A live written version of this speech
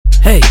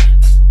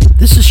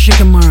This is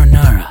Shikamaru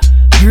Nara.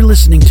 You're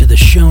listening to the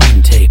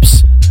Shonen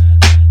Tapes.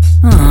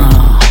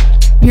 Oh,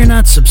 you're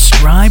not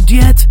subscribed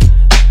yet?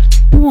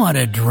 What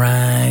a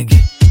drag.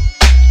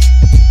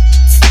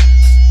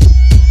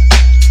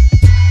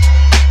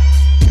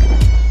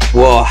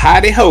 Well,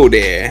 howdy ho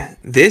there.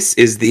 This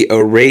is the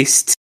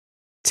Erased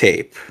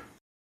tape.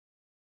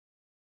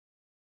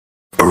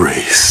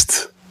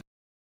 Erased.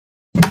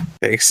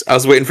 Thanks. I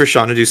was waiting for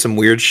Sean to do some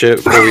weird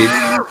shit before we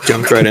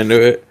jumped right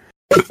into it.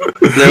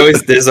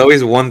 There's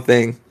always one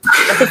thing.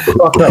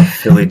 Fuck up,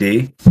 Philly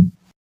D.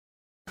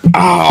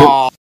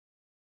 Oh,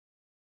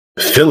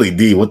 Philly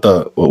D, what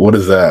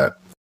is that?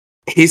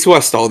 he's who I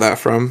stole that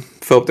from.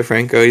 Philip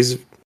DeFranco. He's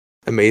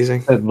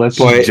amazing. Let's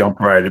Boy. just jump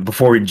right in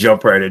before we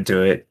jump right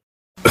into it.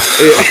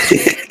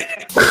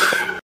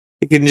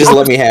 You can just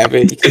let me have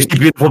it. You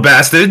beautiful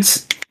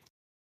bastards.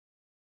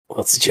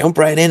 Let's jump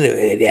right into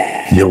it.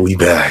 Yeah. Yo, we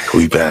back.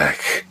 We All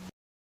back.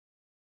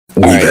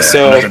 right.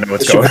 So I don't know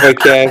what's it's your going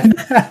boy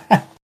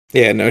Kev.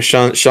 Yeah. No.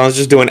 Sean's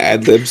just doing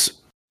ad libs.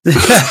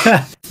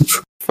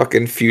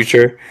 Fucking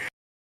future.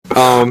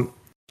 All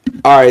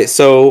right.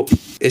 So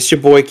it's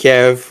your boy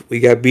Kev. We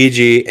got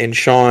BG and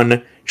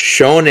Sean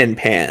Shonen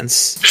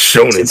Pants.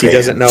 Shonen Since he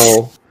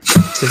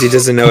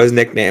doesn't know his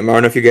nickname. I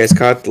don't know if you guys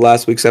caught the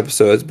last week's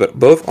episodes, but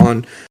both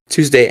on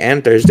Tuesday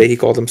and Thursday, he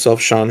called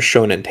himself Sean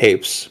Shonen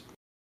Tapes.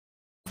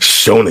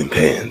 Shonen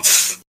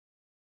Pants.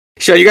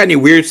 Sean, you got any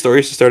weird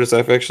stories to start us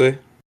off, actually?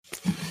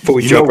 Before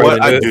we You know jump right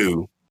what?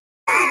 into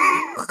I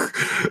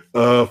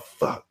do.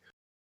 Fuck.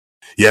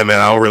 Yeah, man,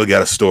 I don't really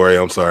got a story.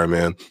 I'm sorry,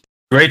 man.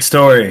 Great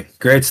story.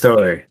 Great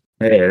story.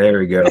 Hey, there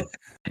we go. It,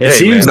 Hey,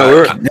 seems,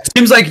 man, it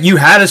seems like you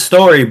had a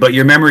story, but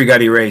your memory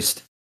got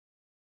erased.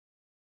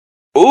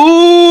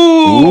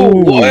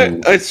 Ooh,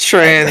 what a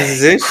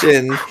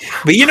transition.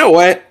 But you know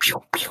what?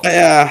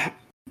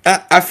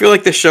 I feel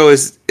like the show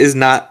is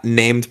not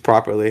named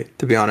properly,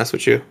 to be honest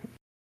with you.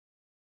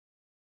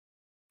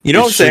 You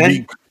know what I'm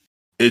saying?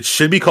 It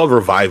should be called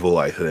Revival,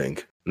 I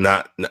think.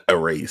 Not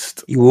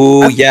Erased.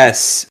 Ooh,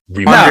 yes.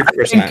 Revival.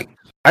 100%.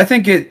 I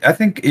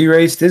think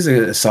erased is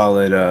a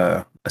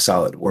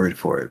solid word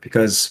for it,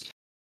 because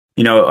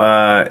you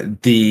know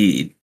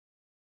the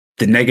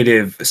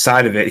negative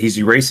side of it, he's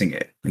erasing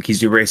it. Like,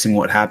 he's erasing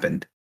what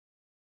happened,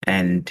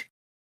 and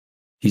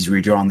he's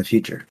redrawing the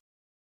future.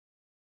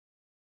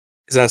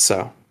 Is that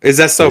so? Is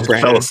that so, I just fell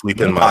Brandon?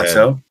 asleep in my Thought head.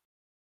 so.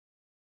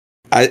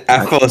 I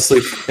fell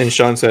asleep in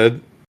Sean's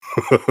head.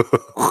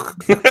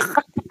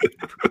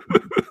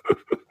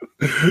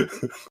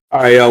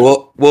 All right,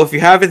 yo. Well, if you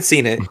haven't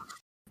seen it,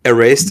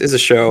 Erased is a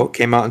show.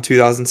 Came out in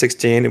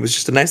 2016. It was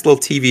just a nice little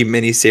TV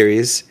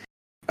miniseries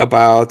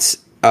about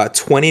a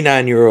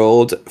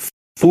 29-year-old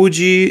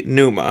Fuji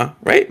Numa.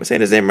 Right? Am I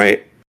saying his name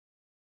right?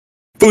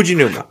 Fuji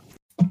Numa.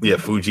 Yeah,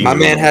 Fuji. My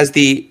man,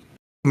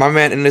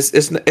 and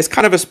it's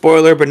kind of a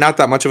spoiler, but not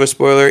that much of a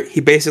spoiler. He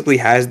basically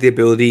has the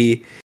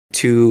ability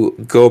to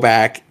go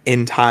back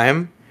in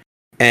time,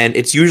 and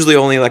it's usually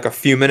only like a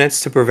few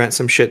minutes to prevent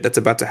some shit that's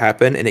about to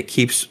happen, and it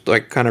keeps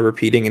like kind of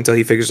repeating until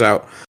he figures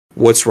out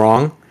what's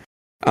wrong.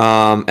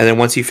 And then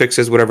once he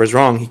fixes whatever's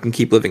wrong, he can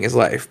keep living his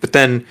life. But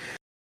then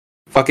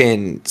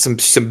fucking some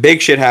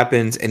big shit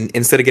happens, and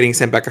instead of getting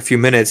sent back a few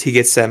minutes, he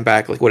gets sent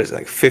back like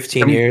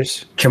 15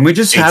 years? Can we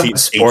just have 18 a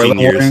spoiler 18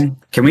 years. warning?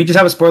 Can we just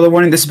have a spoiler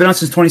warning? This has been out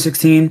since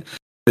 2016.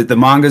 The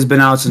manga's been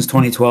out since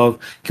 2012.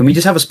 Can we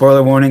just have a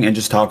spoiler warning and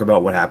just talk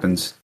about what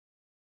happens?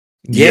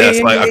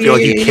 Yes, like, I feel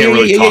like you can't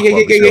really talk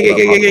about the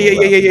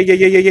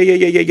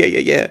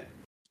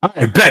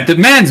show. I bet the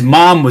man's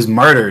mom was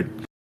murdered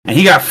and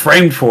he got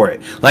framed for it.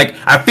 Like,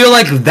 I feel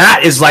like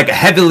that is like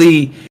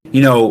heavily,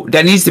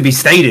 that needs to be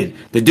stated.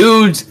 The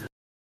dude's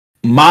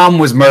mom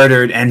was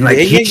murdered, and like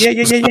she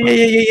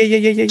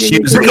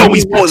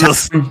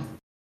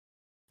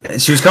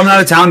was coming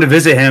out of town to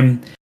visit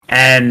him,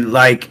 and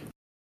like,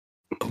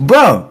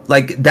 bro,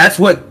 like that's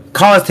what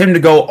caused him to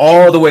go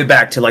all the way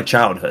back to like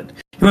childhood.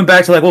 He went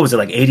back to like, what was it,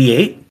 like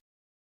 88?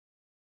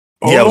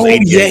 Yeah, it was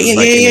 88.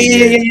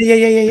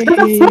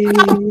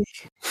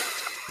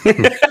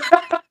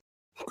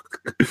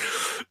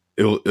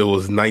 It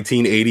was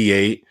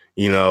 1988.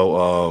 It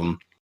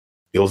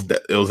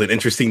was an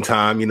interesting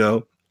time.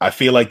 I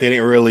feel like they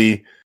didn't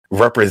really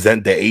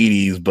represent the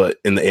 80s, but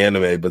in the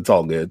anime, but it's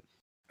all good.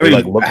 I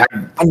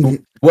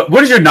mean,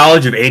 what is your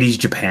knowledge of 80s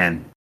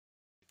Japan?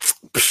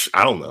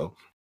 I don't know.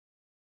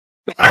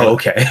 Oh,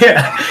 okay.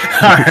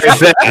 I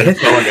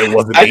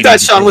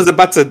thought Sean was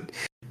about to.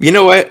 You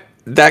know what?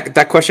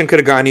 That question could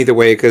have gone either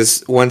way,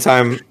 because one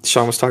time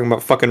Sean was talking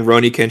about fucking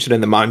Roni Kenshin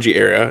in the Manji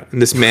era,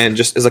 and this man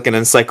just is like an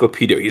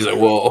encyclopedia. He's like,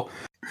 well,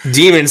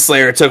 Demon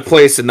Slayer took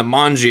place in the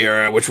Manji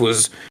era, which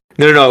was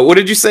no. What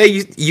did you say?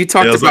 You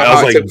talked about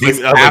how it took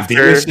place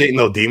after.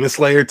 Demon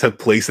Slayer took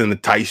place in the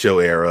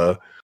Taisho era,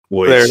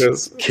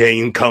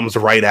 which comes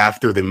right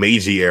after the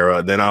Meiji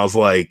era. Then I was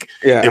like,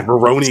 if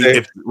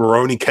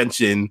Rurouni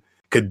Kenshin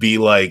could be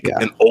like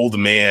an old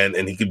man,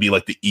 and he could be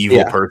like the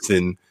evil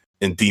person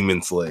in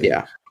Demon Slayer.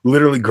 Yeah.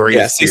 Literally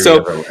greatest series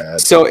I've ever had.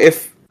 So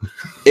if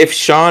if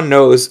Sean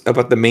knows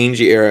about the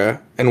Mangy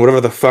era and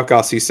whatever the fuck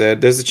else he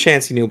said, there's a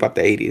chance he knew about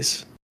the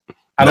 80s.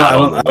 I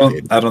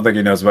don't think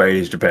he knows about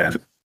 80s Japan.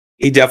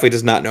 He definitely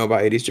does not know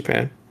about 80s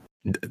Japan.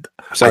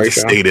 Sorry, I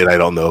just stated I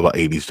don't know about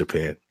 80s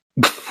Japan.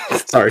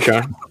 Sorry,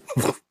 Sean.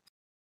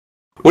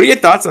 What are your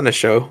thoughts on the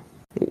show?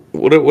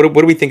 What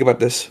do we think about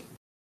this?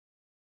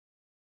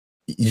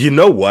 You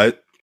know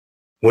what?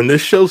 When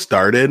this show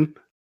started,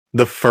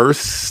 the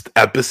first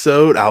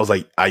episode, I was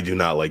like, I do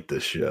not like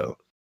this show.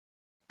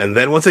 And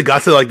then once it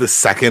got to like the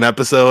second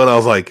episode, I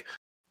was like,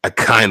 I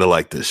kind of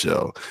like this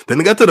show. Then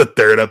it got to the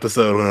third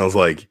episode and I was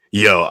like,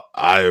 yo,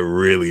 I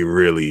really,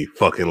 really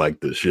fucking like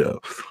this show.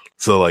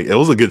 So like, it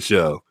was a good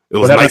show. It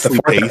was nicely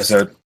paced.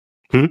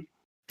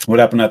 What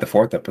happened at the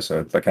fourth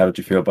episode? Like, how did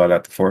you feel about it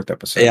at the fourth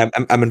episode? Yeah,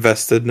 I'm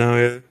invested now.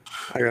 Yeah,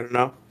 I gotta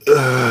know.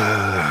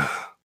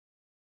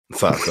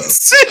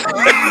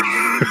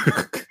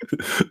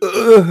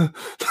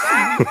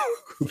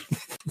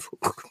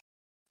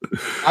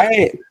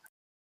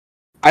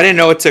 I didn't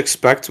know what to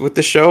expect with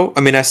the show. I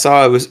mean, I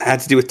saw it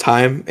had to do with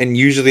time, and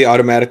usually,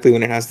 automatically,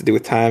 when it has to do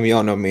with time,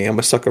 y'all know me. I'm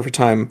a sucker for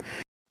time.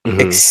 Mm-hmm.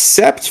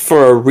 Except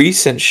for a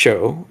recent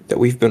show that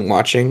we've been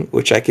watching,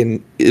 which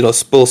it'll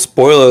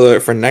spoiler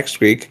alert for next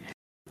week.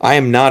 I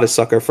am not a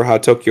sucker for how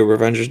Tokyo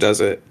Revengers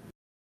does it.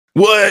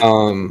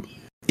 What?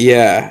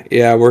 Yeah.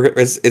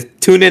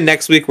 Tune in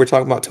next week. We're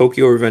talking about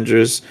Tokyo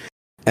Revengers,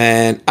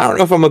 and I don't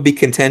know if I'm gonna be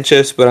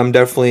contentious, but I'm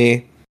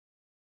definitely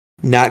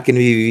not gonna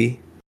be.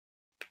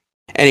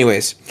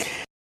 Anyways,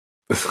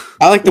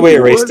 I like the way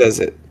Erase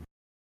does it.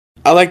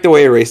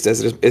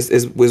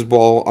 Is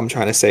what I'm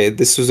trying to say.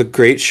 This was a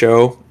great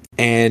show,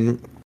 and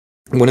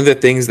one of the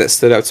things that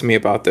stood out to me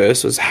about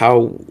this was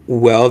how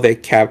well they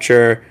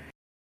capture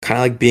kind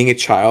of like being a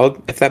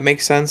child, if that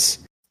makes sense.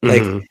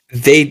 Mm-hmm. Like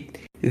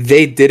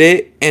they did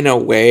it in a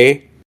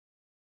way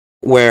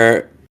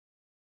where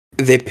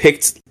they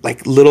picked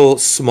like little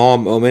small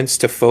moments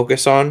to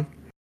focus on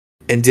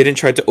and didn't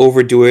try to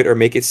overdo it or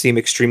make it seem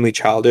extremely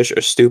childish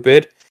or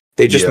stupid.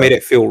 They just made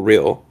it feel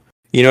real.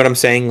 You know what I'm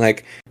saying?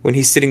 Like when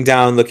he's sitting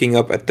down looking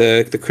up at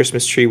the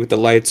Christmas tree with the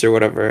lights or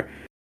whatever,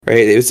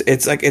 right?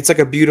 It's like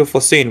a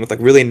beautiful scene with like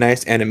really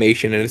nice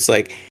animation, and it's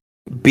like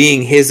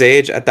being his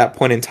age at that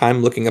point in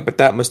time, looking up at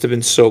that must have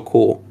been so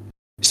cool.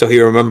 So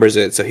he remembers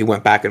it, so he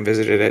went back and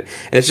visited it.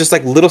 And it's just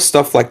like little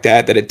stuff like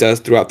that it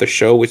does throughout the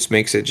show, which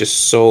makes it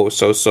just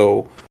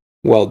so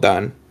well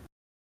done.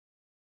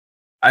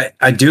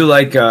 I do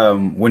like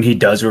when he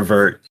does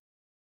revert,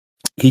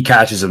 he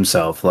catches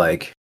himself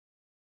like,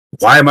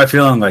 why am I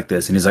feeling like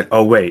this? And he's like,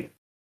 oh wait,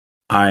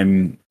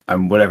 I'm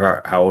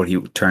whatever how old he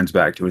turns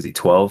back to. Was he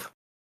 12?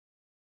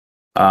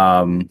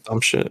 Some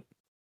shit.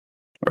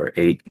 Or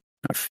 8.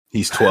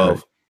 He's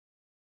 12.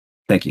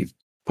 Thank you.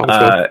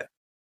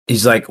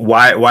 He's like,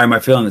 why am I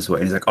feeling this way?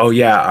 And he's like, oh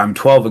yeah, I'm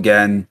 12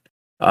 again.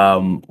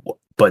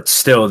 But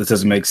still, this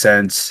doesn't make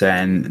sense.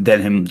 And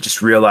then him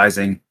just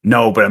realizing,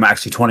 no, but I'm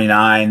actually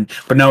 29.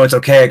 But no, it's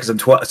okay because I'm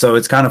 12. So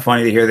it's kind of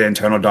funny to hear the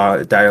internal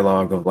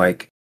dialogue of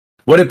like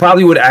what it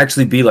probably would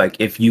actually be like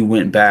if you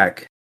went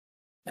back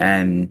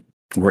and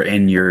were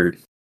in your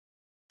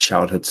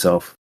childhood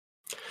self.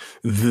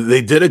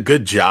 They did a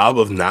good job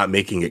of not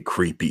making it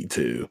creepy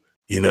too.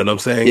 You know what I'm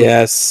saying?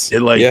 Yes.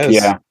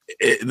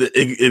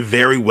 It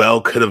very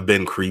well could have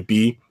been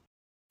creepy,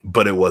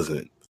 but it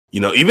wasn't. You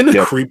know, even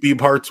the creepy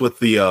parts with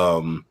the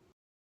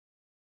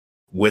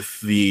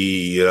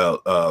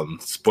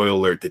spoiler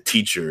alert, the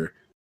teacher,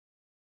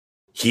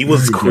 he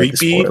was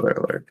creepy.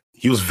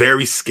 He was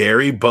very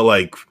scary, but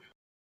like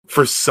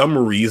for some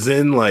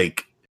reason,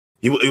 like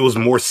it was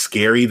more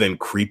scary than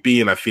creepy.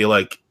 And I feel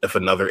like if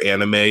another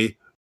anime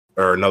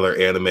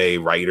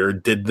writer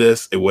did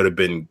this, it would have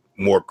been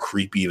more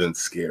creepy than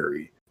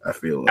scary. I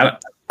feel like.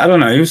 I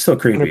don't know. He was still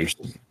creepy.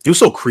 100%. He was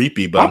so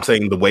creepy, but I'm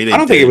saying the way they. I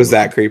don't think it was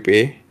that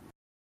creepy.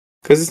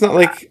 Because it's not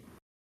like.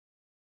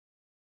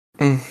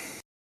 What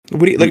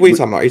are you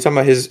talking about? Are you talking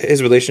about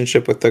his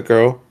relationship with the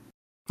girl?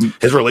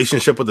 His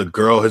relationship with the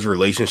girl. His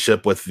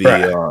relationship with the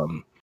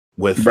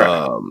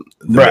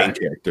main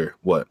character.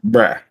 What?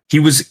 Bruh. He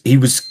was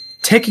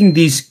taking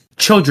these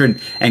children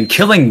and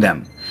killing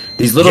them.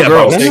 These little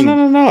girls.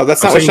 No.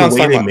 That's not what Sean's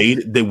talking about.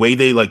 The way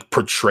they like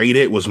portrayed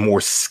it was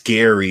more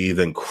scary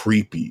than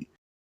creepy.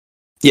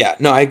 Yeah,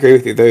 no, I agree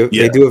with you.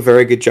 They do a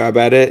very good job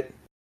at it.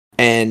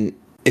 And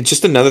it's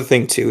just another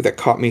thing, too, that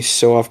caught me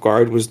so off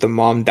guard was the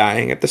mom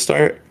dying at the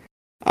start.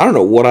 I don't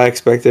know what I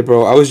expected,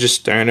 bro. I was just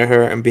staring at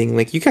her and being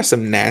like, you got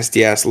some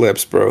nasty-ass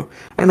lips, bro.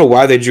 I don't know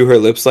why they drew her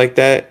lips like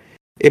that.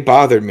 It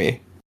bothered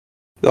me.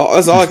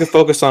 That's all I could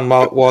focus on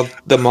while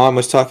the mom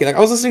was talking. Like,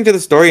 I was listening to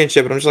the story and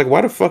shit, but I'm just like, why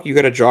the fuck you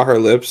gotta draw her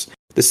lips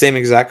the same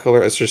exact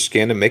color as her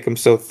skin and make them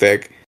so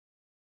thick?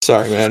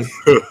 Sorry, man.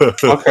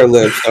 Fuck her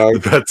lips,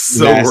 dog. That's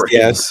so nasty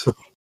ass.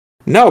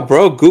 No,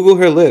 bro, Google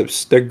her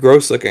lips. They're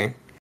gross looking.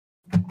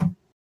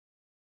 You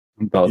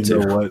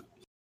know what?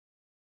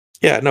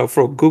 Yeah, no,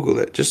 bro, Google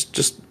it. Just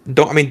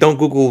don't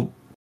Google.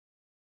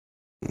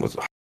 What's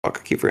the fuck?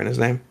 I keep forgetting his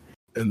name.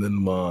 And then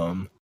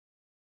mom.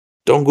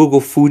 Don't Google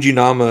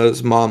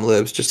Fujinama's mom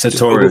lips. Just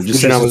Satoru.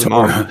 Just Fujinama's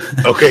mom.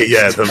 Okay,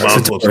 yeah, the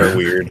mom lips are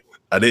weird.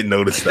 I didn't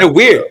notice that. They're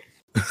weird.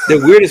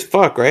 They're weird as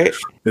fuck, right?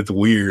 It's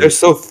weird. They're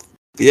so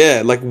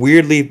like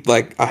weirdly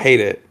like I hate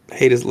it. I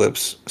hate his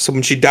lips. So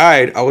when she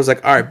died, I was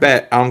like, all right,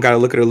 bet I don't gotta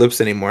look at her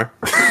lips anymore.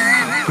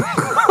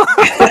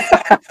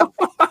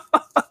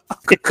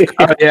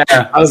 Yeah,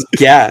 I was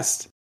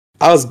gassed.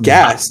 I was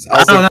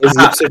like, his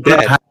lips are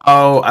dead.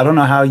 I don't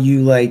know how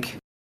you like.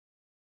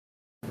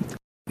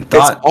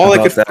 That's all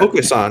I could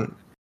focus on.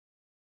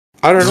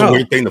 I don't know. It's a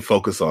weird thing to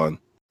focus on.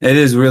 It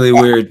is really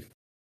weird.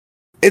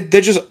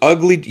 They're just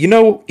ugly. You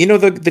know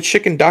the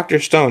chicken Dr.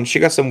 Stone. She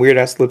got some weird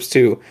ass lips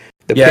too.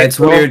 It's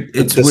weird.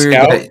 It's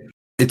weird.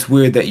 It's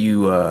weird that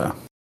you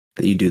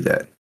do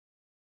that.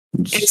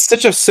 It's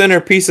such a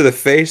centerpiece of the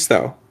face,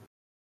 though.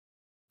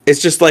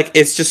 It's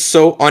just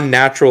so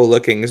unnatural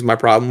looking. Is my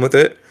problem with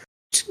it.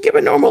 Just give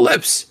her normal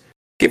lips.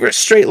 Give her a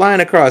straight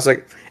line across.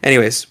 Like,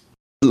 anyways,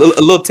 a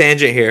little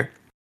tangent here.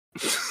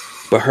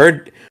 But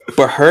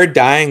her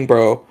dying,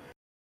 bro,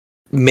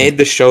 made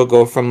the show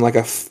go from like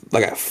a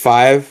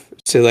 5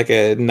 to like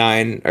a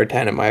 9 or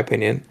 10 in my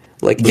opinion.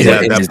 Like,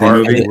 yeah, that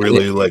part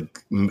really like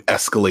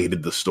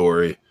escalated the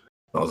story.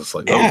 I was just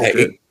like, yeah,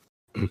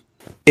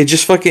 it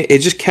just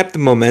kept the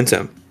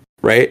momentum,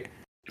 right?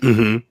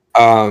 Mm-hmm.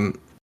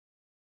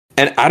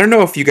 And I don't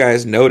know if you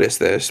guys notice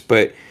this,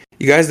 but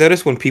you guys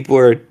notice when people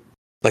are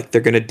like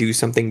they're gonna do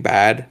something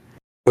bad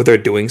or they're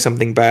doing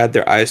something bad,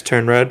 their eyes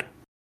turn red.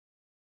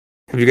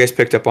 Have you guys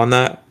picked up on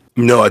that?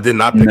 No, I did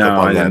not pick up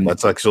on that.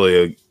 That's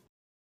actually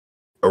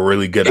a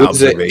really good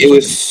observation. It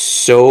was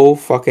so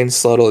fucking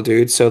subtle,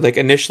 dude. So like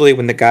initially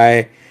when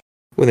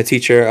the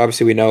teacher,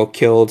 obviously we know,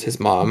 killed his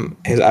mom,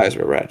 his eyes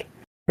were red,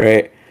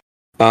 right?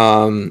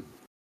 But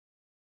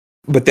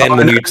then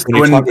when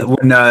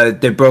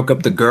they broke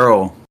up the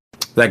girl,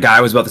 that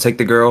guy was about to take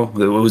the girl.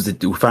 We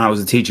found out it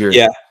was the teacher.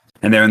 Yeah,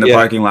 and they're in the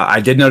parking lot. I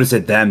did notice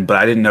it then, but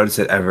I didn't notice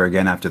it ever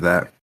again after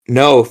that.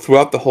 No,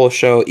 throughout the whole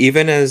show,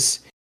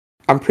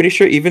 I'm pretty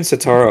sure even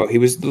Satoru,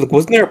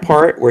 wasn't there a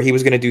part where he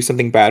was going to do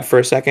something bad for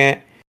a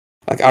second?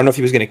 Like, I don't know if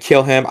he was going to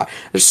kill him.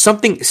 There's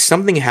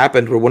something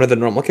happened where one of the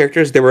normal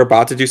characters, they were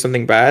about to do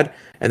something bad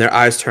and their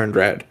eyes turned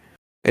red.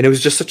 And it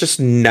was just such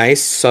a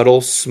nice,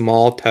 subtle,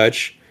 small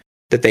touch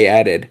that they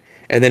added.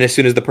 And then as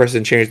soon as the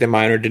person changed their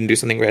mind or didn't do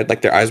something red,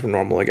 like their eyes were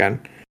normal again.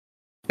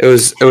 It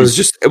was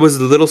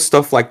little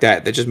stuff like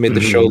that just made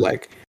the show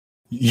like,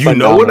 you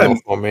know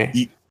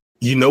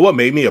what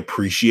made me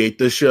appreciate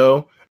this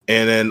show?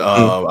 And then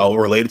I'll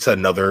relate it to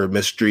another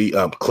mystery,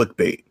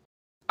 Clickbait.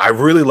 I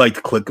really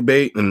liked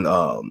Clickbait, and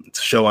it's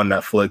a show on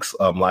Netflix,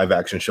 live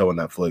action show on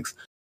Netflix.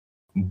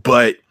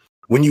 But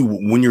when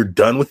you're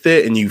done with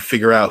it and you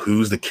figure out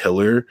who's the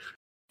killer,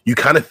 you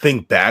kind of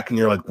think back and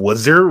you're like,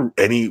 was there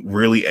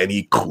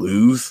any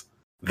clues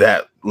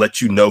that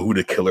let you know who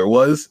the killer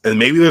was? And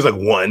maybe there's like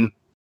 1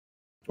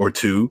 or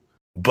 2,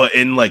 but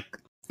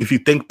if you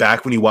think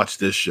back when you watch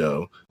this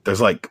show,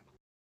 there's like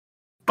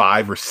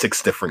 5 or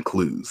 6 different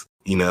clues,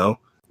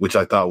 which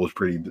I thought was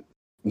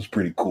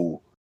pretty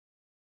cool.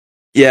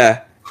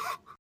 Yeah.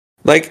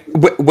 Like,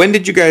 when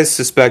did you guys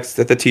suspect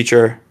that the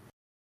teacher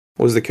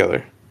was the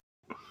killer?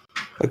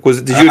 Like,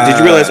 did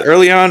you realize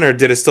early on, or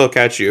did it still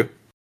catch you?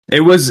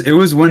 It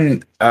was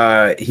when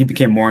he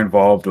became more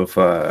involved with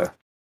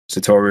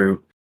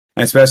Satoru,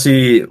 and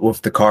especially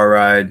with the car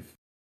ride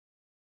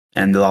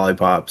and the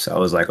lollipops. I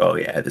was like, oh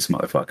yeah, this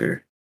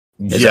motherfucker.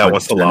 Yeah,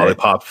 once the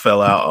lollipop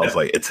fell out, I was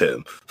like, it's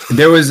him.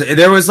 There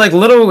was like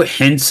little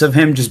hints of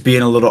him just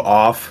being a little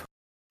off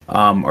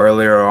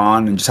earlier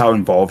on, and just how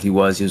involved he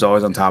was. He was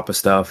always on top of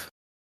stuff.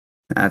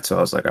 And that's why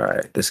I was like, all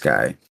right, this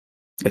guy,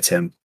 it's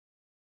him.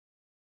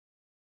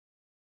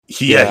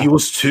 He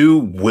was too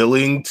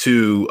willing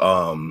to.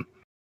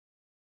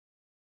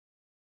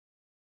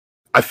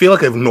 I feel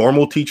like a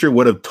normal teacher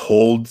would have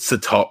told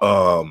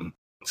Satoru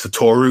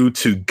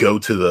to go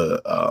to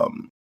the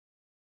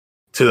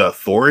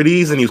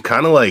authorities, and he was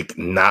kind of like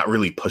not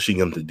really pushing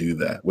him to do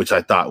that, which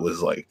I thought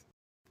was like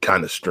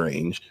kind of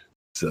strange.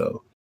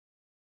 So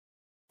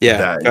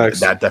yeah,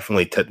 that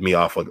definitely tipped me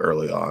off like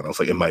early on. I was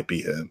like, it might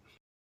be him.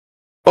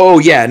 Oh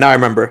yeah, now I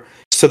remember.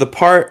 So the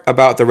part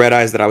about the red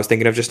eyes that I was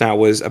thinking of just now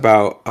was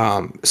about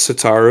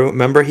Satoru.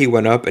 Remember, he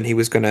went up and he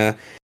was gonna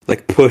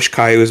like push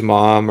Kayu's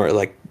mom or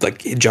like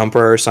jump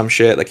her or some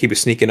shit. Like he was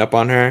sneaking up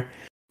on her.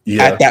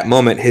 Yeah. At that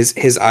moment,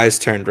 his eyes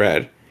turned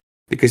red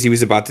because he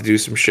was about to do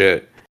some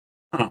shit.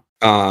 Huh.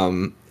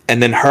 And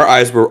then her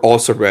eyes were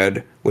also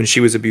red when she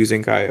was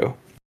abusing Kayu.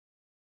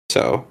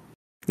 So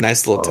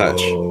nice little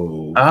touch.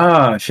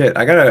 Ah, shit!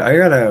 I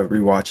gotta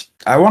rewatch.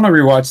 I want to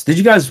rewatch. Did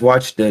you guys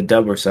watch the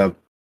dub or sub?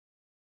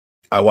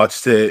 I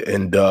watched it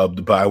in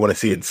dubbed, but I want to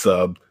see it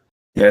subbed.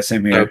 Yeah,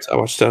 same here. I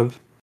watched sub.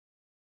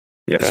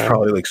 Yeah, it's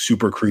probably like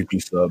super creepy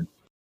sub.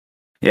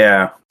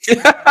 Yeah.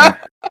 I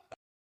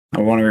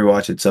want to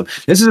rewatch it sub.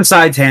 This is a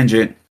side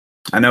tangent.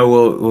 I know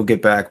we'll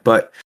get back,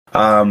 but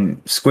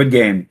Squid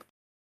Game.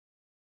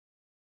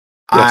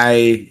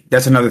 Yes.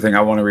 That's another thing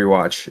I want to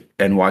rewatch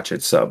and watch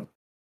it sub,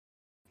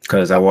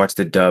 because I watched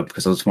it dub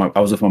because I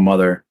was with my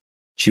mother.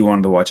 she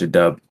wanted to watch a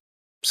dub.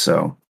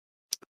 So,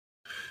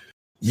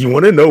 you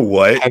want to know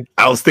what?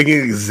 I was thinking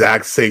the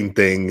exact same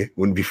thing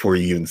before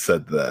you even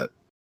said that.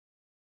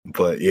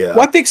 But yeah,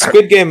 well, I think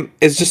Squid Game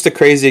is just a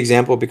crazy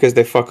example because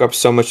they fuck up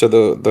so much of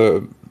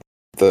the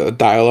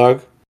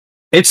dialogue.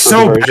 It's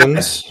so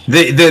bad.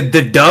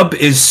 The dub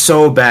is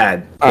so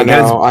bad. I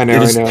know. It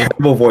is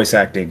terrible voice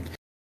acting.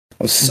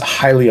 I was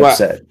highly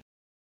upset.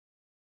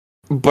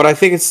 But I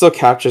think it still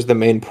captures the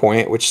main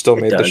point, which still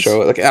made the show.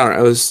 Like, I don't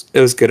know, it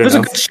was good enough. It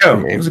was a good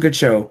show. It was a good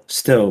show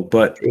still,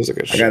 but it was a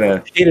good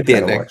show. Hated the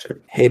ending.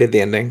 Hated the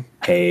ending.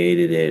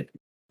 Hated it.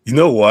 You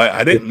know what?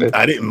 I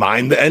didn't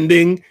mind the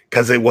ending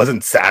because it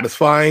wasn't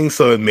satisfying,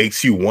 so it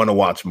makes you want to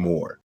watch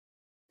more.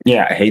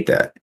 Yeah, I hate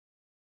that.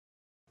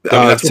 I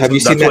mean, that's what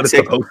it's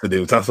supposed to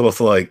do. It's not supposed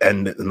to like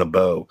end in a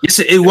bow.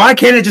 Yes, why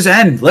can't it just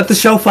end? Let the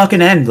show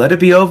fucking end. Let it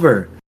be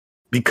over.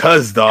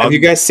 Because, dog. Have you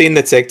guys seen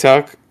the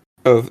TikTok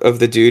of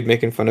the dude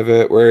making fun of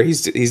it, where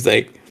he's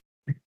like,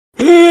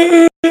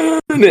 and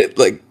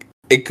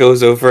it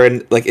goes over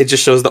and like it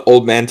just shows the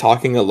old man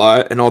talking a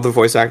lot, and all the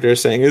voice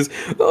actors saying is,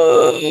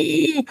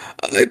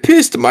 I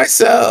pissed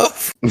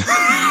myself.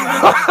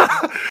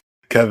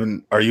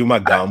 Kevin, are you my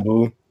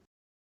Gambu?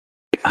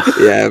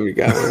 Yeah, we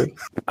got it.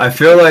 I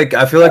feel like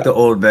the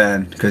old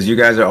man because you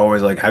guys are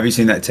always like, "Have you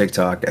seen that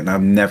TikTok?" And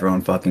I'm never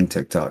on fucking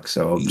TikTok.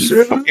 So,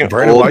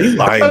 Brandon, why are you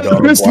lying,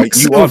 dog? Why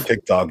you on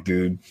TikTok,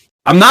 dude?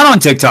 I'm not on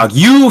TikTok.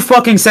 You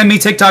fucking send me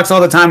TikToks all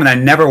the time, and I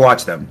never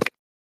watch them.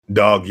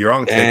 Dog, you're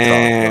on TikTok.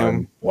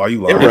 Man. Why are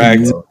you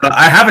lying?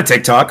 I have a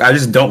TikTok. I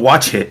just don't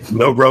watch it.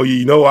 No, bro.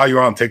 You know why you're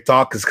on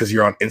TikTok? Is because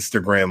you're on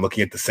Instagram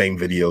looking at the same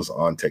videos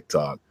on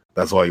TikTok.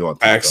 That's why you're on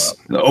TikTok.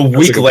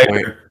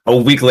 A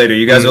week later,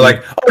 you guys are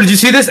like, "Oh, did you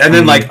see this?" And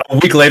then like a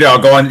week later,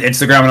 I'll go on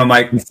Instagram and I'm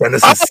like, "Send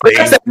us the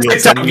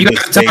same you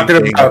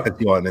I'll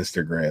set you on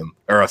Instagram,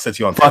 or I'll set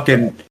you on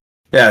fucking TikTok.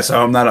 Yeah." So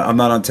I'm not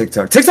on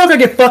TikTok. TikTok, I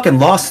get fucking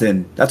lost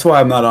in. That's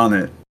why I'm not on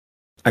it.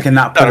 I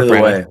cannot put it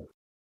away.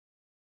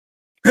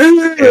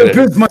 I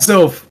pissed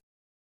myself.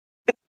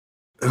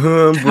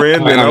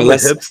 Brandon, I'm a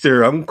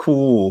hipster. I'm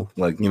cool.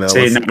 Like, you know,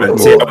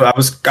 I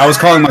was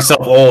calling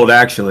myself old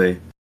actually.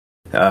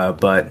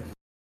 But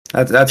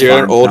that's you're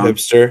fine. An old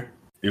hipster.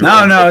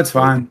 No, it's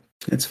fine.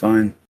 It's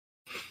fine.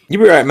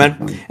 You'll be right,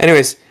 man.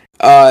 Anyways,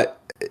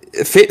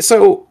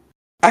 so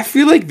I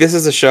feel like this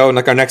is a show, and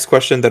like our next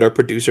question that our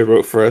producer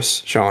wrote for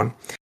us, Sean,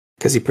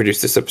 because he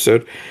produced this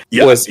episode.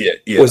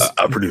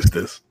 I produced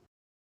this.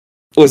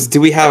 Was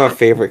do we have a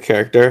favorite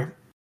character?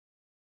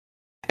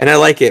 And I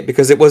like it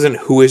because it wasn't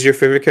who is your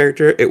favorite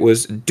character, it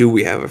was do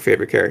we have a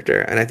favorite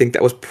character? And I think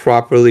that was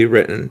properly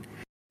written.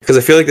 Because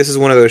I feel like this is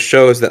one of those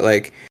shows that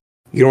like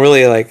you don't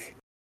really like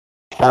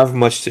have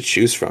much to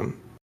choose from.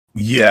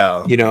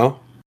 Yeah. You know?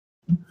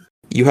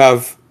 You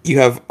have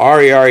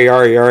Ari,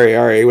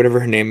 whatever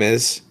her name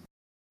is.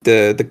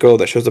 The girl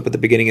that shows up at the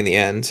beginning and the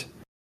end.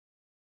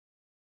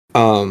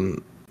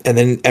 And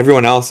then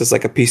everyone else is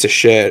like a piece of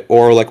shit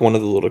or like one of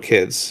the little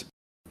kids.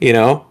 You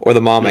know? Or the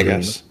mom, I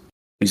guess.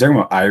 Are you talking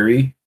about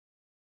Irie?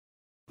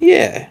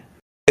 Yeah.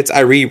 It's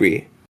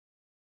Iriri.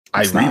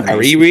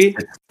 Iriri?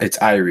 It's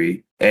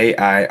Irie.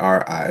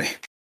 Airi.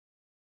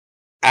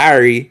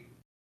 Ari.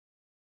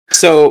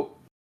 So,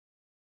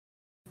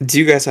 do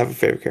you guys have a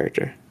favorite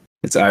character?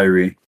 It's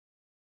Irie.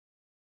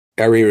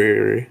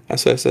 Ari.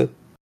 That's what I said.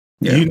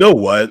 Yeah. You know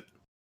what?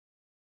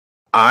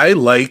 I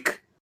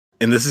like,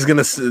 and this is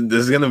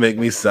gonna make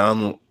me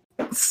sound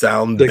like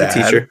bad. A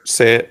teacher.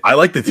 Say it. I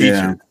like the teacher.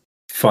 Yeah.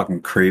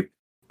 Fucking creep.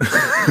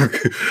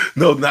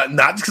 No, not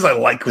just because I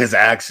like his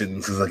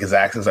actions, because like his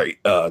actions are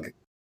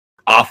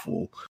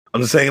awful.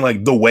 I'm just saying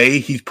like the way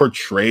he's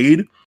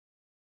portrayed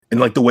and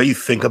like the way you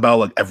think about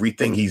like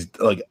everything he's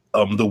like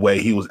the way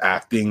he was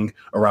acting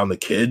around the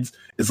kids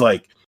is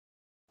like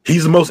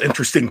he's the most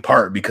interesting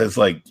part because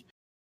like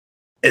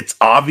it's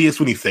obvious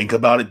when you think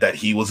about it that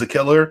he was a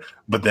killer,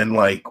 but then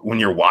like when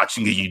you're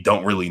watching it you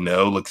don't really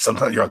know. Like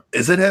sometimes you're like,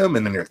 is it him?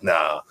 And then you're like,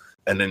 nah.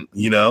 And then,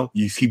 you know,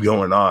 you keep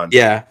going on.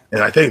 Yeah.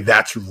 And I think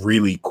that's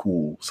really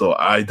cool. So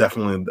I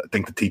definitely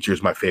think the teacher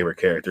is my favorite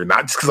character.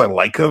 Not just because I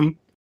like him,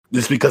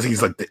 just because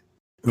he's like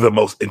the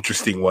most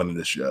interesting one in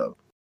the show.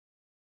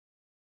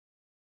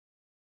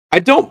 I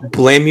don't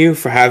blame you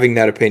for having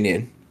that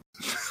opinion.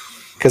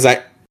 Because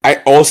I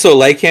also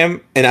like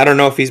him, and I don't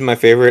know if he's my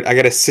favorite. I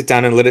got to sit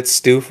down and let it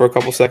stew for a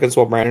couple seconds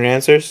while Brandon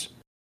answers.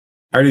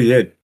 I already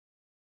did.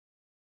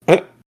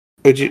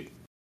 Who'd you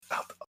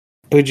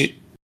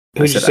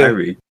say?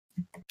 Irie.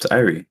 It's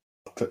Irie.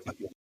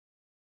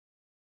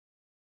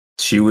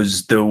 She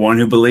was the one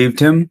who believed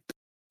him.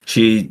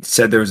 She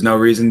said there was no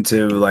reason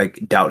to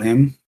like doubt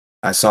him.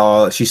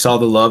 She saw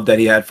the love that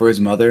he had for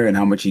his mother and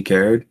how much he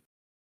cared.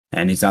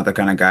 And he's not that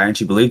kind of guy, and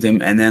she believed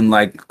him and then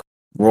like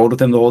rolled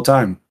with him the whole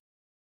time.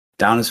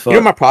 Down as fuck. You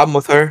know my problem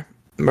with her?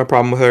 My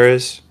problem with her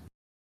is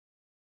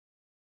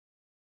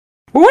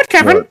what,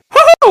 Kevin?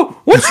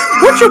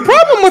 What's your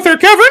problem with her,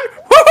 Kevin?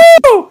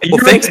 Well,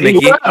 thanks,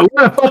 Mickey. We're on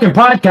a fucking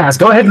podcast.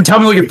 Go ahead and tell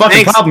me what your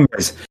fucking problem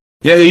is.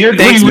 Yeah,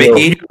 thanks,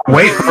 Mickey.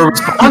 Wait for a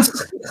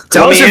response.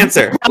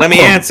 Let me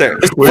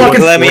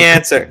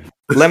answer.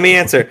 Let me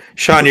answer.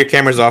 Sean, your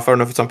camera's off. I don't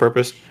know if it's on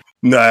purpose.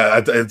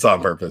 No, it's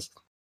on purpose.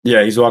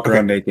 Yeah, he's walking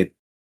around naked.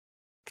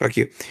 Fuck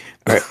you.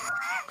 All right.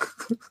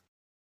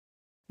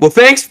 Well,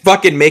 thanks,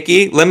 fucking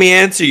Mickey. Let me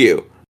answer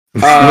you.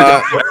 Shut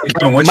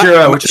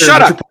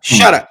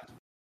up.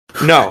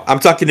 No, I'm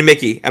talking to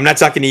Mickey. I'm not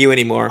talking to you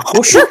anymore.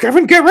 Oh, sure,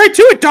 Kevin. Get right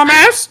to it,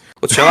 dumbass.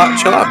 Well, chill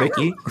out,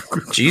 Mickey.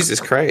 Jesus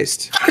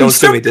Christ. Don't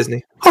sue me,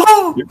 Disney.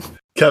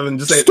 Kevin,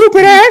 just say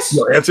stupid ass.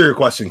 No, answer your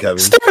question, Kevin.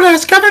 Stupid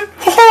ass, Kevin.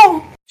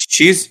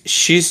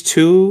 She's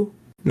too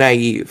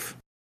naive.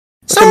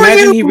 Like,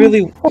 imagine he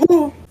really.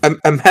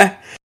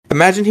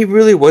 Imagine he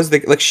really was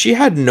she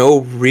had no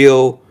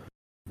real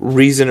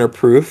reason or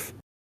proof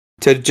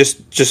to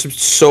just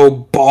so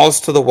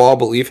balls to the wall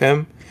believe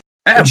him.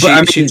 Yeah,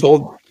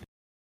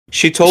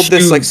 she told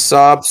this like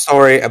sob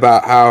story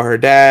about how her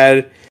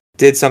dad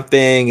did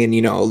something and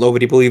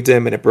nobody believed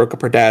him and it broke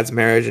up her dad's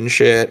marriage and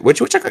shit.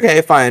 Which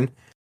okay, fine.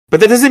 But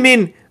that doesn't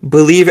mean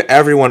believe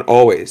everyone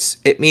always.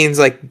 It means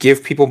like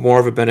give people more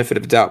of a benefit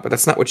of doubt. But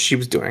that's not what she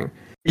was doing.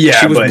 Yeah,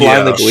 she was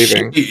blindly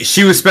believing.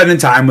 She was spending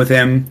time with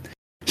him.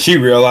 She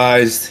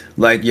realized,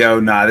 like,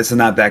 this is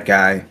not that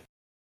guy.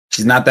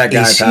 She's not that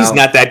guy, pal. She's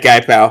not that guy,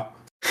 pal.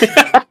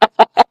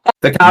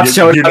 The cops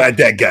showed up. You're not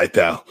that guy,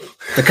 pal.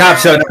 The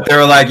cops showed up. They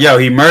were like,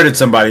 he murdered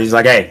somebody. He's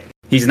like, hey,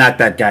 he's not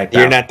that guy, pal.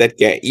 You're not that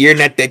guy. You're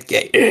not that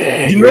guy.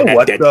 You know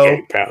what,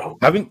 though?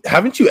 Guy,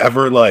 haven't you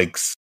ever, like,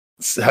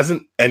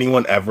 hasn't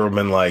anyone ever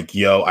been like,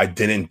 I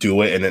didn't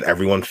do it, and then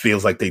everyone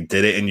feels like they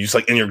did it, and you just,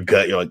 like, in your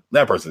gut, you're like,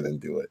 that person didn't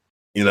do it.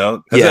 Has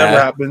that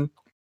ever happened?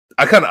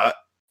 I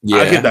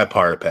give that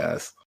part a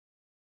pass.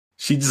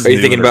 She just. Are you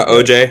thinking about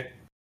OJ?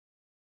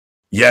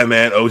 Yeah,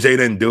 man. OJ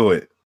didn't do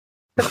it.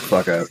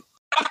 Fuck up.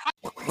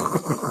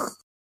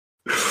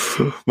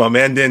 My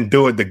man didn't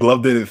do it. The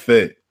glove didn't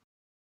fit.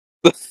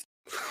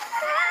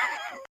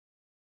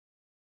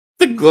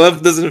 The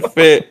glove doesn't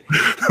fit.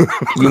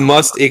 You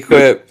must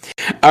equip.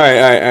 All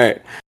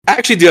right. I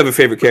actually do have a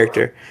favorite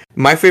character.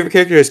 My favorite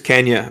character is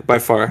Kenya by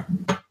far.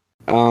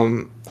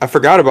 I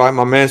forgot about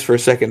my man's for a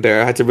second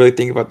there. I had to really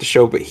think about the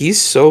show, but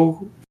he's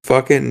so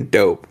fucking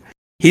dope.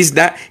 He's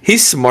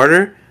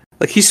smarter.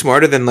 Like, he's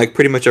smarter than, like,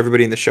 pretty much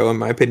everybody in the show, in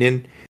my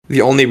opinion.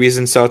 The only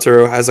reason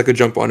Satoru has, like, a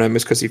jump on him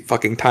is because he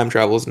fucking time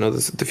travels and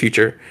knows the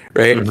future,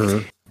 right?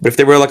 Mm-hmm. But if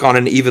they were, like, on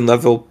an even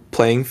level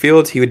playing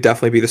field, he would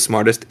definitely be the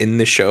smartest in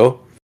the show.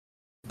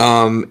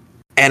 And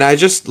I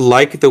just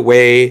like the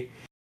way...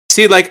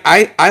 See, like,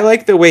 I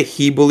like the way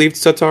he believed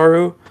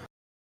Satoru,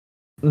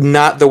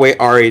 not the way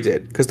Ari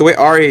did. Because the way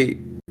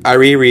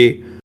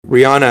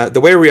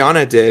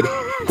Rihanna did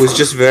was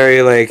just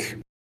very, like,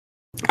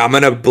 I'm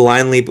gonna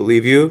blindly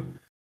believe you.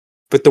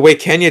 But the way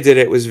Kenya did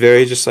it was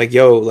very just like,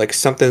 like,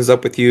 something's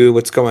up with you.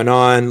 What's going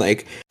on?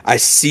 Like, I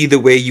see the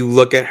way you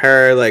look at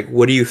her. Like,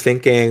 what are you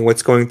thinking?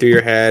 What's going through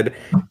your head?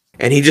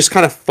 And he just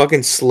kind of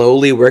fucking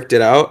slowly worked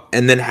it out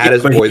and then had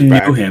his boys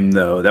back. Knew him,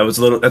 though. That's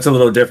a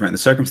little different. The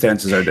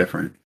circumstances are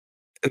different.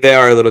 They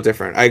are a little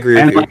different. I agree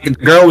with you. Like, the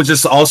girl was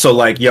just also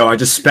like, I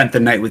just spent the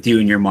night with you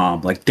and your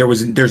mom. Like,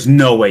 there's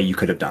no way you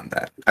could have done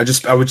that.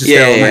 I would just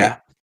yeah.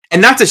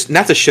 And not to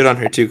shit on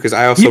her too, because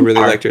I also really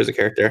liked her as a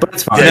character. But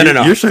it's fine.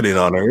 No. You're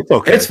shitting on her. It's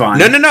okay. It's fine.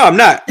 No. I'm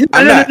not.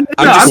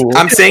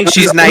 I'm saying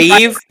she's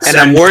naive, and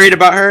I'm worried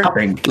about her.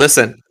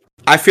 Listen,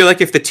 I feel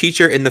like if the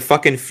teacher in the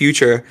fucking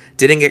future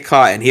didn't get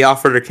caught and he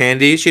offered her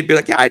candy, she'd be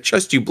like, "Yeah, I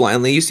trust you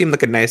blindly. You seem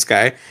like a nice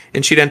guy,"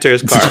 and she'd enter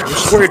his car. I'm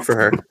just worried for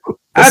her.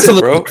 That's it,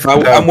 bro.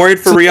 I'm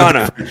worried for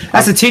Rihanna.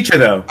 That's a teacher,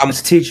 though. I'm a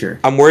teacher.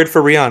 I'm worried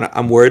for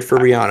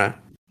Rihanna.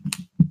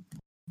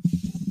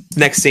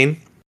 Next scene.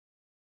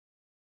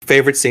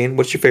 Favorite scene?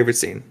 What's your favorite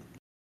scene?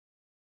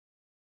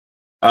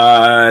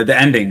 The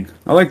ending.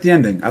 I like the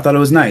ending. I thought it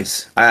was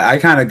nice. I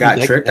kind of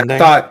got tricked. I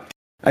thought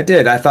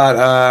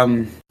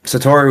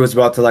Satoru was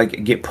about to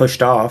like get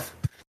pushed off.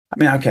 I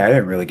mean, okay, I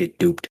didn't really get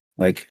duped.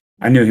 Like,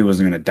 I knew he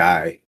wasn't gonna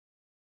die,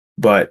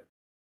 but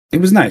it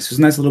was nice. It was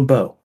a nice little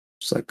bow.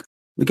 It's like,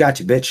 we got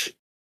you, bitch.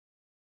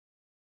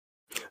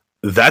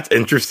 That's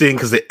interesting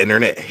because the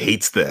internet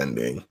hates the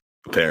ending.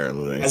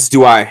 Apparently, as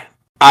do I.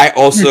 I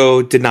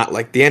also did not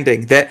like the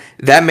ending. That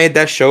made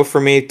that show for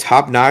me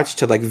top notch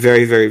to like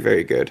very, very,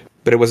 very good.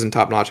 But it wasn't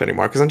top notch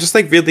anymore because I'm just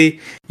like, really,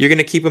 you're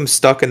gonna keep him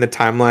stuck in the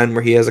timeline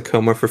where he has a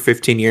coma for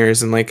 15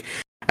 years and like,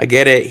 I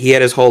get it. He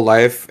had his whole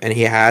life and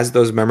he has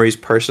those memories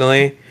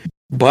personally,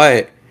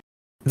 but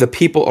the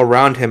people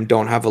around him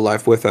don't have a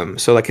life with him.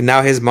 So like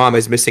now his mom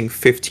is missing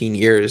 15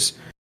 years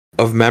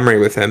of memory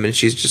with him and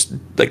she's just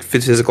like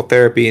physical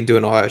therapy and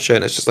doing all that shit.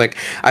 And it's just like,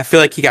 I feel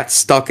like he got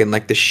stuck in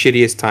like the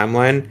shittiest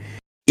timeline.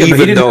 Yeah,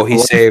 even though he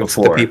saved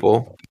the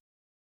people.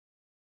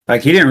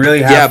 Like, he didn't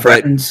really have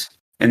friends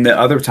in the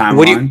other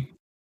timeline.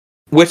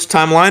 Which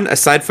timeline,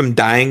 aside from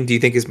dying, do you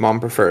think his mom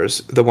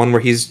prefers? The one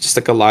where he's just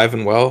like alive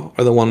and well,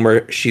 or the one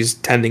where she's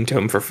tending to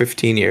him for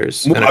 15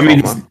 years? Well, I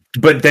mean,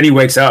 but then he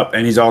wakes up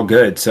and he's all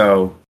good.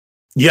 So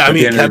yeah, I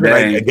mean, Kevin,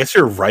 I guess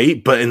you're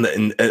right. But in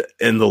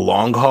the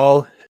long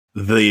haul,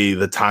 the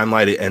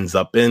timeline it ends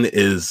up in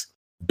is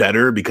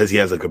better because he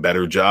has like a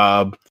better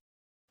job.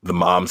 The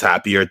mom's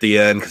happier at the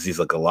end because he's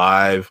like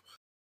alive.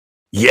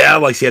 Yeah,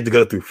 like she had to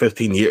go through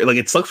 15 years. Like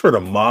it sucks for the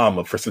mom,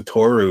 but for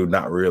Satoru,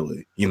 not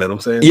really. You know what I'm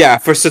saying? Yeah,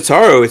 for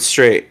Satoru, it's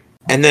straight.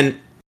 And then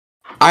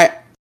I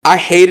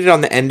hated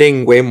on the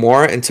ending way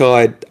more until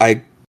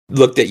I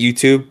looked at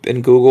YouTube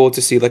and Google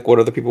to see like what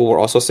other people were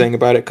also saying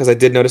about it, because I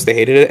did notice they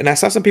hated it, and I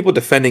saw some people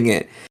defending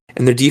it,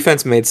 and their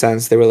defense made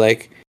sense. They were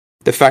like,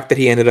 the fact that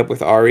he ended up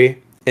with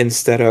Ari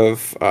instead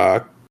of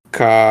the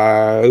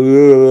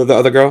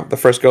other girl, the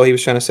first girl he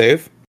was trying to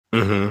save.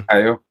 Mm-hmm.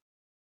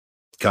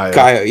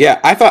 Kaio. Yeah,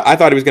 I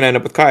thought he was gonna end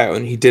up with Kaio,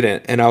 and he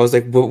didn't. And I was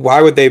like, well,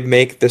 why would they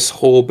make this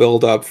whole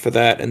build up for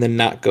that and then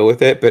not go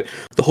with it? But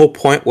the whole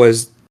point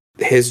was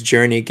his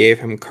journey gave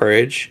him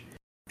courage,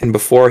 and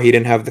before he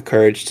didn't have the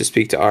courage to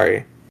speak to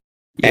Ari.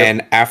 Yep.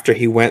 And after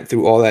he went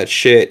through all that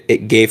shit,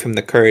 it gave him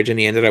the courage, and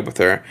he ended up with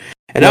her.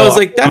 And I was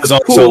like, that's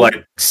also cool.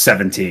 like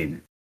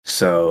 17,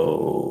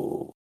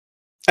 so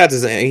that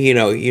doesn't, you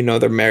know,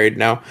 they're married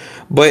now,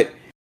 but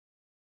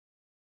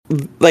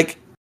like.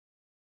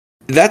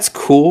 That's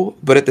cool,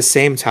 but at the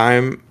same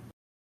time,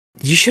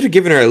 you should have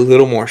given her a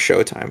little more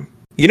showtime.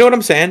 You know what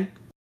I'm saying?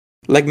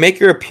 Like, make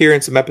her appear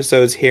in some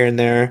episodes here and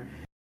there.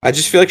 I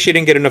just feel like she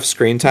didn't get enough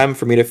screen time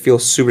for me to feel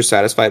super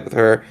satisfied with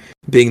her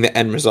being the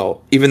end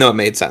result, even though it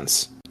made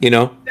sense, you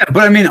know? Yeah,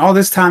 but I mean, all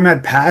this time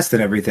had passed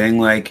and everything.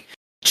 Like,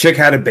 chick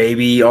had a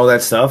baby, all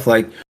that stuff.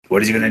 Like,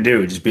 what is he gonna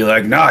do? Just be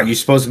like, nah, you're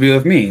supposed to be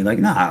with me. Like,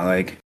 nah,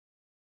 like...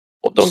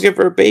 Well, don't give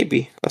her a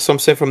baby. That's what I'm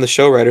saying from the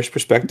show writer's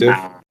perspective.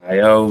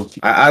 I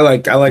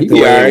like the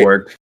way it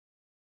worked.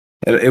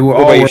 It will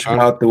all work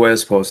out the way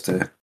it's supposed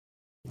to.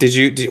 What'd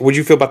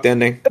you feel about the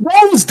ending? The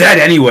girl was dead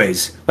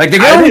anyways. Like, the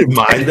girl I didn't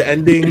mind the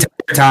ending.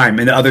 Time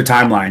in the other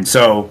timeline.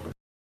 So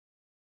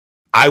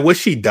I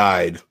wish he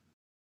died.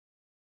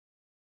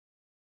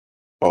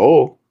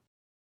 Oh.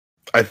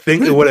 I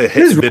think it would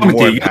have been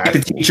more impactful. You're like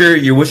the teacher,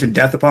 you're wishing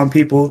death upon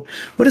people.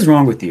 What is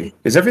wrong with you?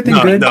 Is everything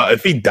good? No,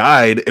 if he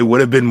died, it would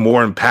have been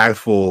more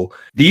impactful.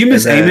 Do you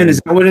miss Eamon? Is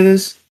that what it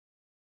is?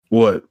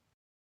 What?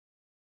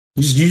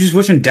 You just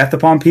wishing death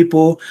upon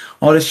people,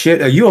 all this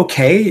shit. Are you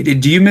okay?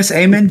 Do you miss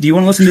Eamon? Do you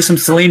want to listen to some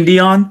Celine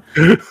Dion?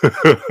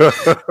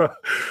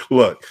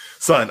 Look,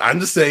 son, I'm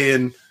just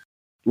saying,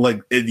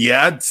 like,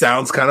 it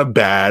sounds kind of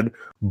bad,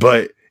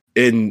 but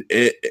in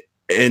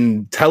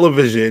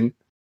television,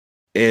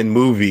 in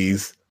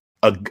movies,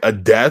 a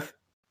death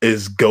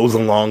goes a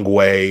long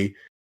way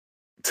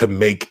to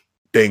make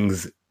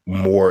things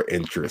more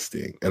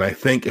interesting. And I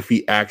think if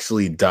he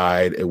actually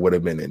died, it would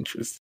have been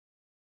interesting.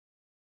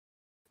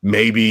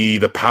 Maybe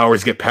the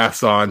powers get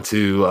passed on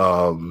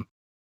to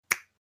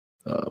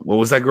what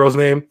was that girl's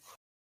name?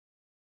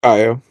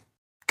 Kaio.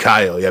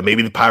 Yeah,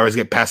 maybe the powers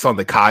get passed on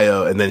to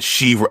Kaio, and then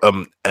she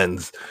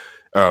ends.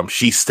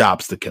 She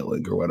stops the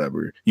killing or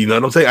whatever. You know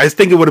what I'm saying? I just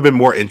think it would have been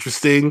more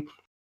interesting.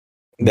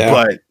 Yeah.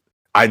 But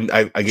I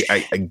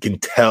can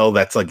tell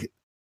that's like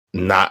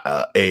not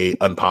a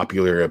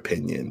unpopular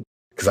opinion,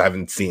 because I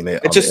haven't seen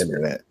it on the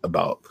internet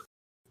about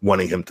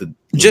wanting him to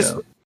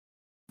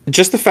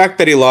just the fact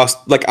that he lost.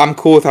 Like, I'm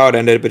cool with how it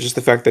ended, but just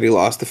the fact that he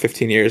lost the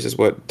 15 years is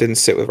what didn't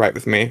sit right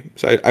with me.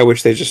 So I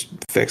wish they just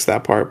fixed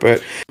that part.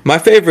 But my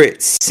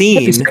favorite scene.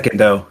 Wait a second,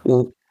 though,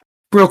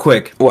 real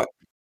quick. What?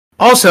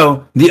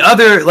 Also, the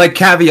other like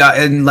caveat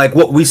and like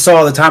what we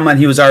saw the timeline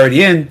he was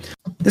already in,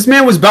 this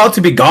man was about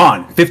to be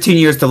gone, 15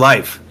 years to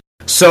life.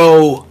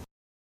 So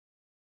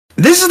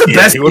this is the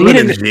best. He would have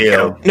been in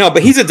jail. No,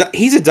 but he's a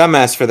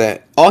dumbass for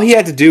that. All he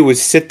had to do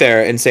was sit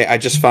there and say, "I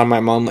just found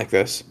my mom like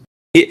this."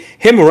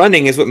 Him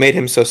running is what made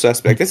him so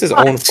suspect. It's his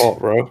own fault,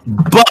 bro.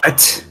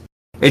 But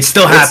it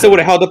still happened. It still would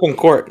have held up in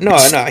court. No,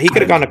 he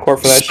could have gone to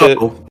court for that shit.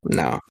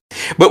 No.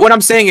 But what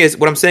I'm saying is,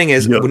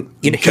 Kevin,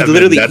 he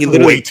literally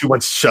way too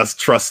much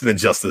trust in the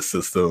justice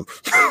system.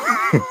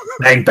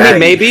 Bang, bang.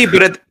 Maybe,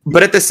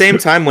 but at the same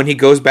time, when he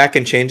goes back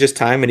and changes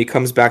time and he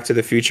comes back to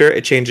the future,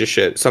 it changes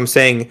shit. So I'm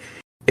saying,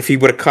 if he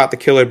would have caught the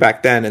killer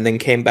back then and then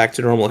came back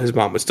to normal, his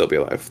mom would still be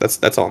alive.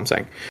 That's all I'm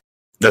saying.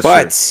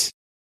 But true.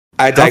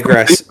 I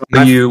digress.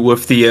 Are you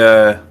with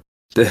the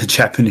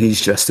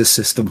Japanese justice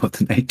system of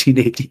the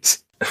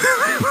 1980s?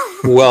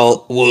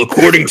 Well,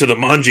 according to the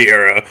Manji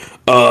era,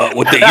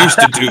 what they used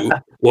to do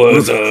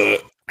was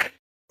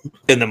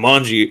in the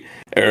Manji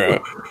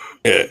era.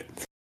 Yeah.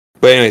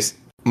 But anyways,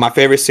 my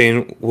favorite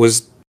scene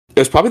was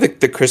probably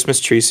the Christmas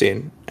tree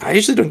scene. I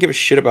usually don't give a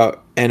shit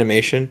about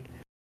animation.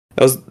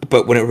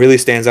 But when it really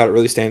stands out, it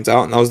really stands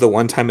out, and that was the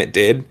one time it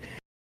did,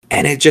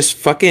 and it just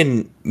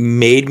fucking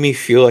made me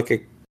feel like a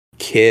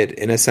kid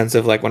in a sense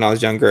of like when I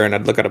was younger, and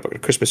I'd look at a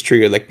Christmas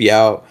tree or like be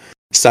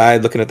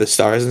outside looking at the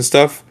stars and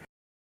stuff.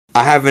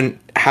 I haven't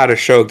had a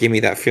show give me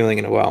that feeling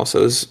in a while, so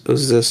it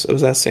was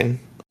that scene.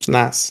 It's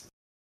nice.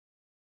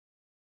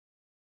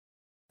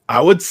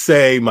 I would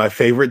say my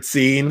favorite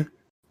scene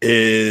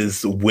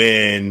is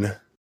when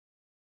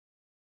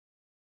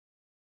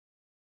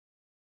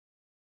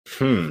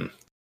I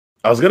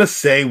was gonna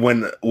say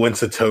when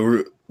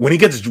Satoru when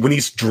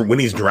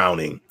he's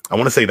drowning. I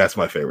want to say that's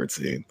my favorite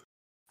scene,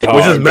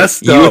 which is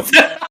messed up.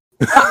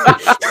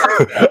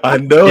 I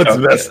know it's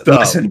messed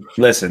up.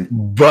 Listen.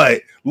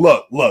 But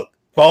look.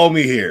 Follow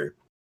me here.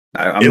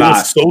 It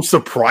was so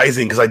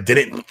surprising because I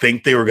didn't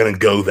think they were going to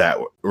go that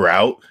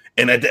route.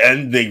 And at the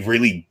end, they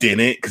really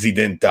didn't because he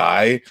didn't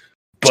die.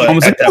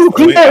 But at that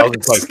point, I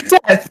was like,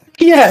 death.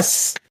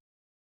 Yes.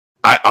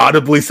 I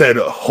audibly said,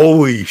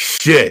 holy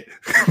shit.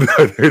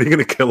 They're going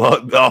to kill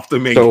off the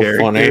main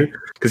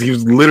character. Because he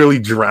was literally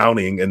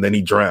drowning and then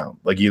he drowned.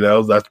 Like,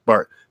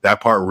 that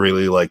part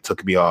really like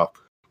took me off.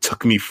 It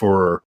took me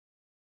for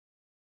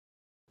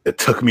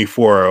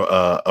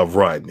a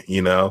run,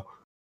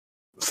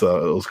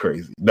 So it was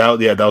crazy. That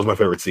was my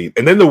favorite scene.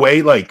 And then the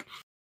way, like,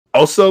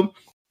 also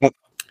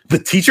the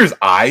teacher's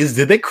eyes,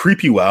 did they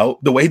creep you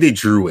out? The way they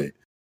drew it.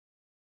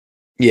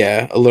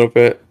 Yeah, a little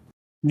bit.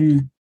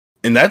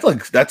 And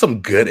that's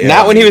some good.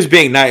 Not when he was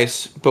being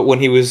nice, but when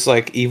he was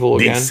like evil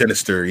being again.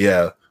 Sinister,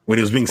 yeah. When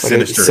he was being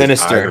sinister.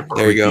 Sinister.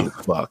 There you go.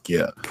 Fuck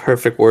yeah.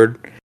 Perfect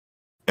word.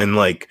 And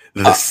like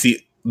the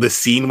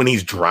scene when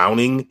he's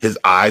drowning, his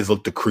eyes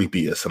look the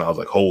creepiest, and I was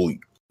like, "Holy,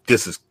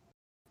 this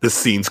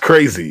scene's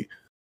crazy."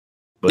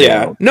 But,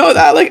 yeah, no,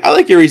 I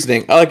like your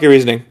reasoning. Thank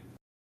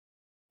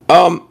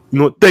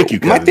you.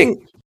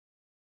 Kevin.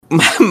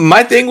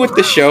 My thing with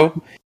the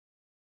show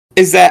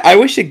is that I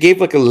wish it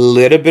gave like a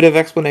little bit of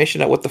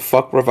explanation at what the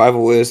fuck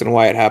revival is and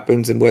why it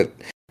happens and what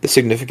the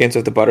significance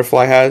of the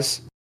butterfly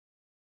has.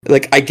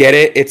 Like, I get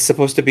it; it's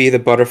supposed to be the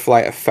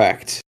butterfly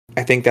effect.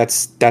 I think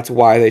that's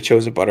why they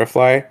chose a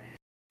butterfly.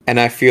 And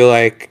I feel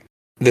like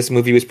this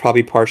movie was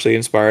probably partially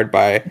inspired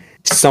by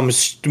some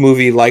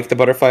movie like The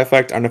Butterfly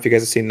Effect. I don't know if you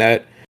guys have seen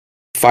that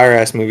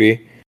fire-ass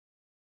movie.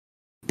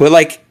 But,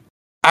 like,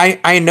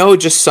 I know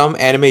just some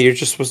anime you're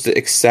just supposed to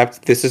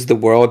accept this is the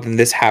world and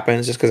this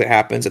happens just because it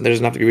happens and there's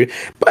nothing to be...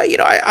 But,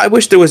 I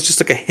wish there was just,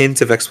 like, a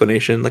hint of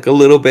explanation. Like, a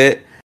little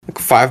bit. Like,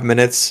 5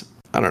 minutes.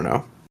 I don't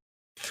know.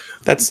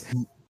 That's...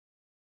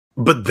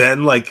 But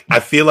then, like,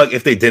 I feel like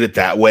if they did it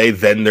that way,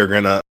 then they're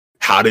gonna...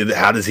 How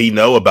does he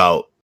know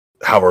about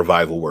how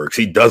revival works?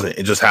 He doesn't.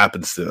 It just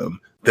happens to him.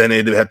 Then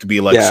it'd have to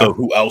be like, so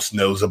who else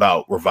knows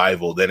about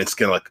revival? Then it's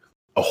gonna like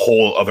a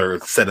whole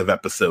other set of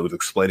episodes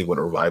explaining what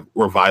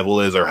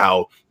revival is or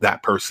how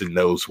that person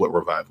knows what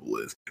revival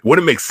is.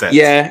 Wouldn't make sense.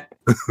 Yeah.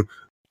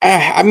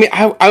 I mean,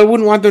 I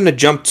wouldn't want them to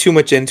jump too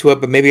much into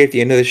it, but maybe at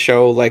the end of the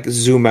show, like,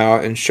 zoom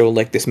out and show,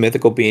 like, this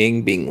mythical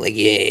being being like,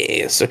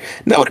 yes. That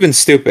would have been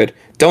stupid.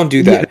 Don't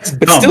do that.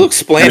 But still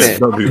explain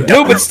it.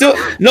 No, but still...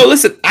 No,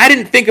 listen, I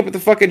didn't think about the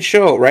fucking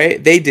show,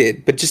 right? They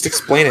did, but just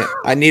explain it.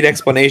 I need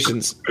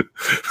explanations.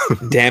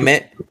 Damn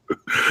it.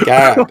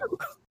 God.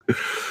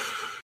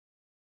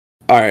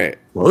 All right.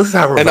 Well, this is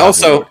how and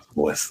also... works,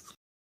 boys.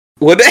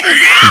 What...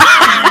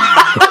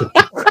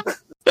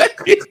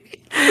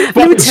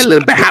 Let me tell you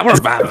about how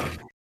revival.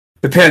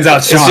 Depends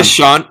on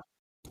Sean.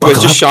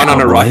 Was just Sean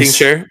on a rocking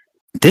chair?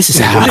 This is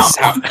how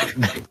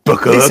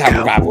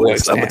revival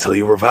works. I'm gonna tell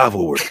you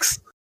revival works.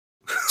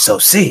 So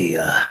see,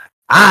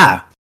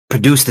 I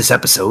produced this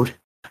episode.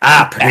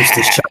 I produced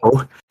this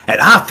show,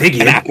 and I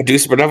figured I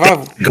produced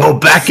revival. Go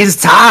back in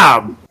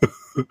time.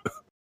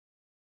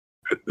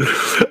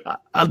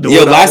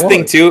 Last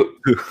thing too,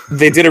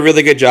 they did a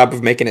really good job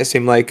of making it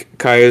seem like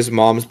Kaya's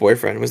mom's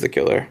boyfriend was the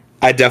killer.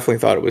 I definitely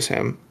thought it was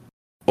him.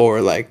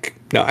 Or like,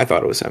 no, I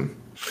thought it was him.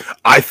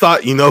 I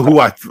thought, who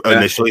I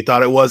initially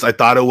thought it was? I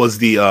thought it was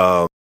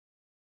the,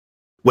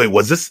 wait,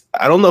 was this?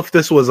 I don't know if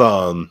this was,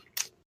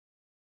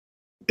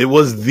 it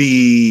was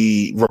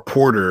the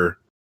reporter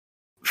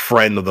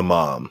friend of the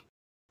mom,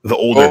 the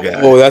older guy.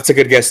 Oh, that's a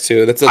good guess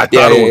too. I thought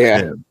it was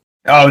him.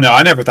 Oh no,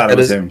 I never thought it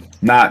was him.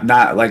 Not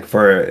like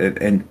for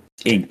an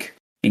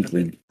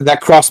inkling.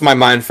 That crossed my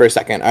mind for a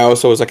second. I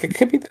also was like, it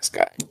could be this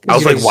guy. I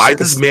was like, why is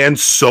this man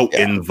so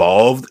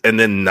involved and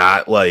then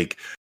not like,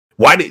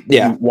 why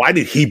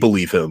did he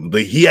believe him?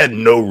 Like, he had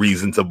no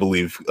reason to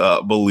believe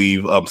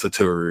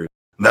Satoru.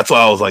 And that's why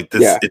I was like,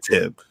 it's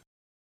him.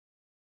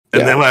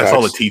 And then when I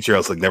saw the teacher, I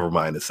was like, never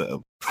mind, it's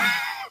him.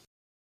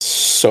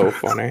 So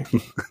funny.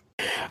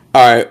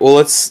 All right, well,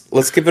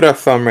 let's give it our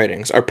thumb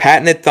ratings. Our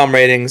patented thumb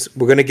ratings,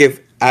 we're gonna give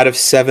out of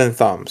 7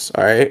 thumbs.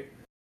 All right.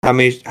 How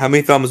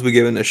many thumbs we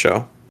giving this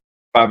show?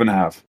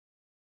 5.5.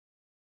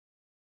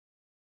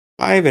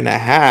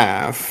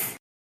 5.5.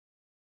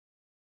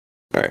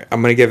 All right,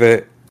 I'm gonna give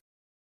it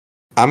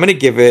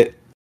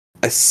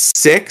a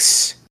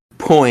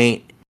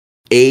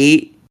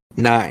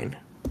 6.89.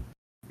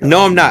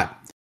 No, I'm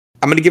not.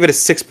 I'm gonna give it a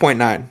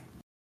 6.9.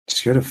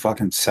 Just go to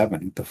fucking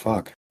 7. What the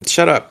fuck?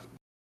 Shut up.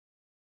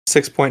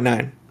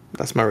 6.9.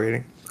 That's my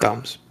rating.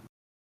 Thumbs.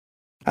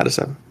 Out of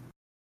 7.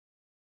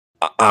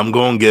 I'm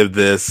gonna give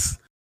this.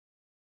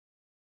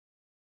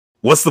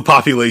 What's the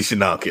population?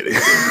 No, I'm kidding.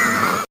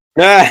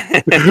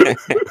 I'm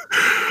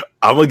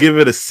gonna give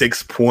it a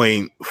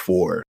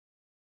 6.4.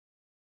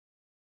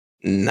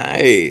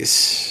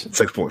 Nice.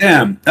 6.4.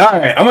 Damn. All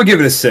right, I'm gonna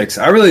give it a 6.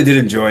 I really did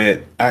enjoy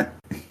it. Yeah,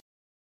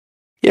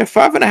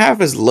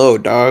 5.5 is low,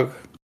 dog.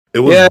 It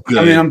was good.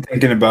 I mean, I'm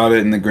thinking about it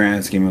in the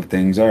grand scheme of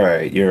things. All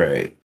right, you're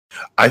right.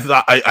 I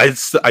thought I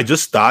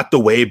just thought the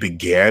way it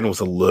began was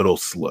a little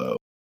slow.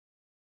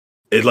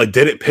 It like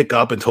didn't pick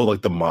up until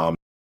like the mom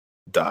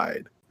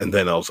died. And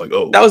then I was like,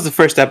 oh. That was the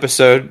first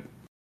episode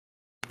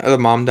of the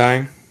mom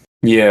dying.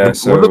 Yeah.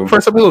 So the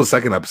first episode, or the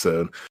second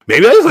episode.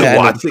 Maybe I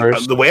just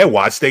watch the way I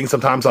watch things.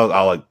 Sometimes I'll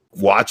like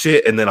watch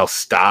it and then I'll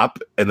stop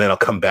and then I'll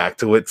come back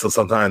to it. So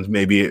sometimes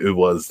maybe it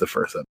was the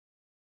first episode.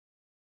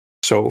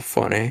 So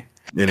funny.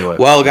 Anyway,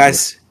 well,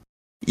 guys,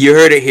 you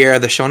heard it here.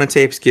 The Shonen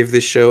Tapes give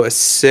this show a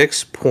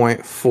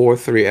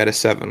 6.43 out of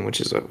 7,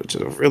 which is a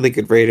really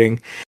good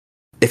rating.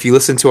 If you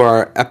listen to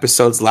our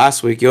episodes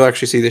last week, you'll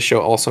actually see the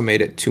show also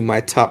made it to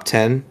my top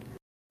 10.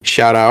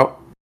 Shout out.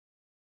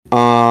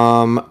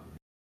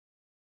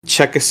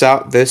 Check us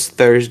out this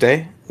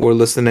Thursday. We're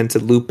listening to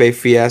Lupe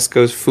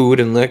Fiasco's Food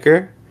and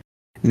Liquor.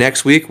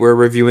 Next week, we're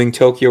reviewing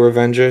Tokyo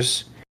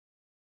Revengers.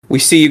 We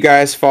see you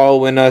guys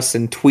following us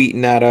and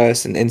tweeting at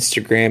us and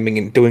Instagramming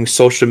and doing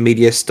social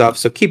media stuff.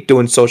 So keep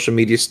doing social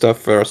media stuff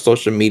for our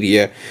social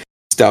media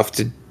stuff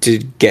to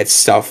get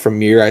stuff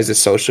from your guys'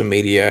 social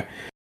media.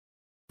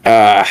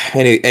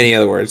 Any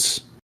other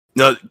words?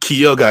 No,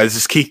 Kyo guys,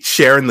 just keep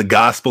sharing the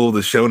gospel of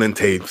the Shonen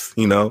Tapes.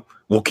 You know,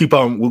 we'll keep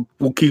on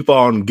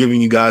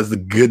giving you guys the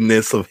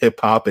goodness of hip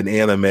hop and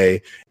anime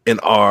in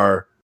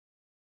our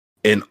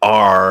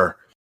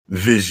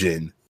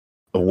vision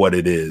of what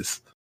it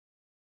is.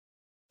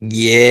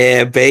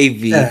 Yeah,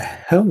 baby. What the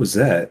hell was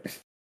that?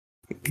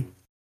 I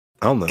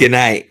don't know. Good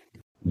night.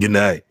 Good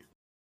night.